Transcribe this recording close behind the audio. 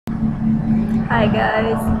Hi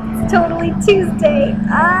guys, it's totally Tuesday.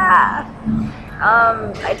 I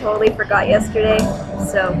totally forgot yesterday,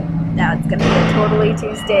 so now it's gonna be a totally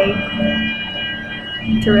Tuesday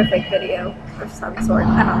terrific video of some sort.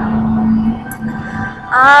 I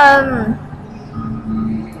don't know.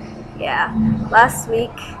 Yeah, last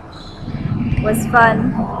week was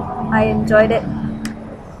fun. I enjoyed it.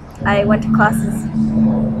 I went to classes,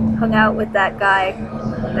 hung out with that guy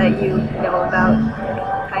that you know about,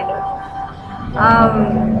 kind of. And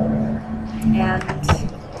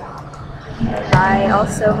I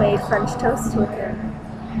also made French toast with him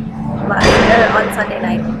on Sunday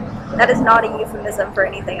night. That is not a euphemism for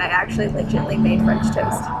anything. I actually legitimately made French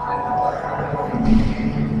toast.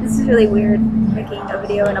 This is really weird, making a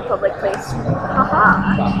video in a public place.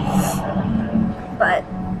 Haha. But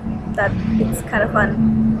it's kind of fun.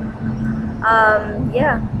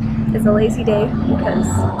 Yeah, it's a lazy day because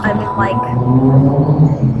I'm in like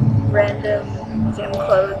random gym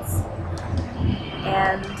clothes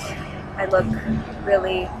and I look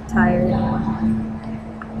really tired.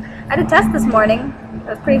 I had a test this morning. It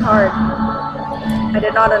was pretty hard. I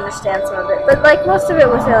did not understand some of it, but like most of it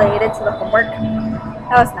was related to the homework.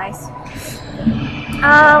 That was nice.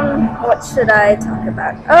 What should I talk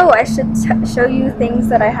about? Oh, I should show you things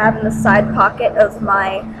that I have in the side pocket of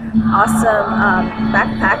my awesome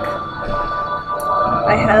backpack.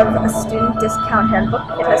 I have a student discount handbook.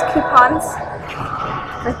 It has coupons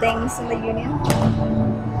for things in the Union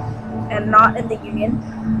and not in the Union.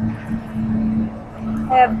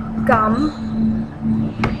 I have gum,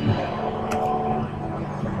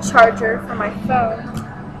 charger for my phone.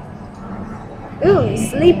 Ooh,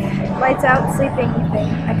 sleep, lights out sleeping thing.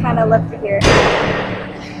 I kind of left it here.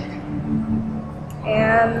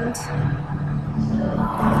 And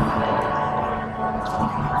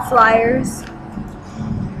flyers.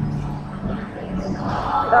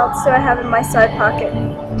 What else do I have in my side pocket?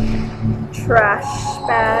 Trash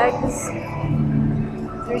bags,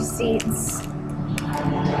 receipts.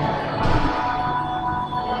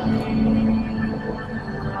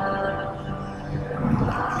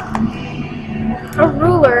 A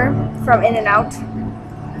ruler from In-N-Out,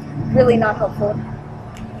 really not helpful.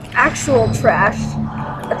 Actual trash,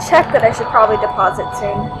 a check that I should probably deposit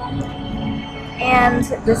soon, and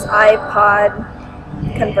this iPod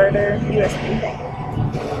converter USB thing.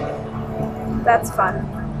 That's fun.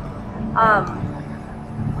 I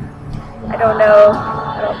don't know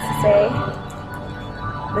what else to say.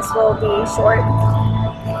 This will be short,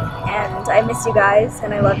 and I miss you guys,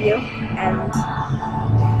 and I love you, and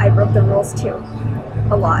I broke the rules too,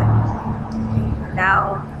 a lot.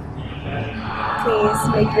 Now, please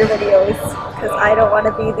make your videos, because I don't want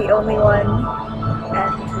to be the only one,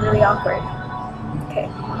 and really awkward. Okay,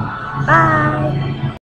 bye!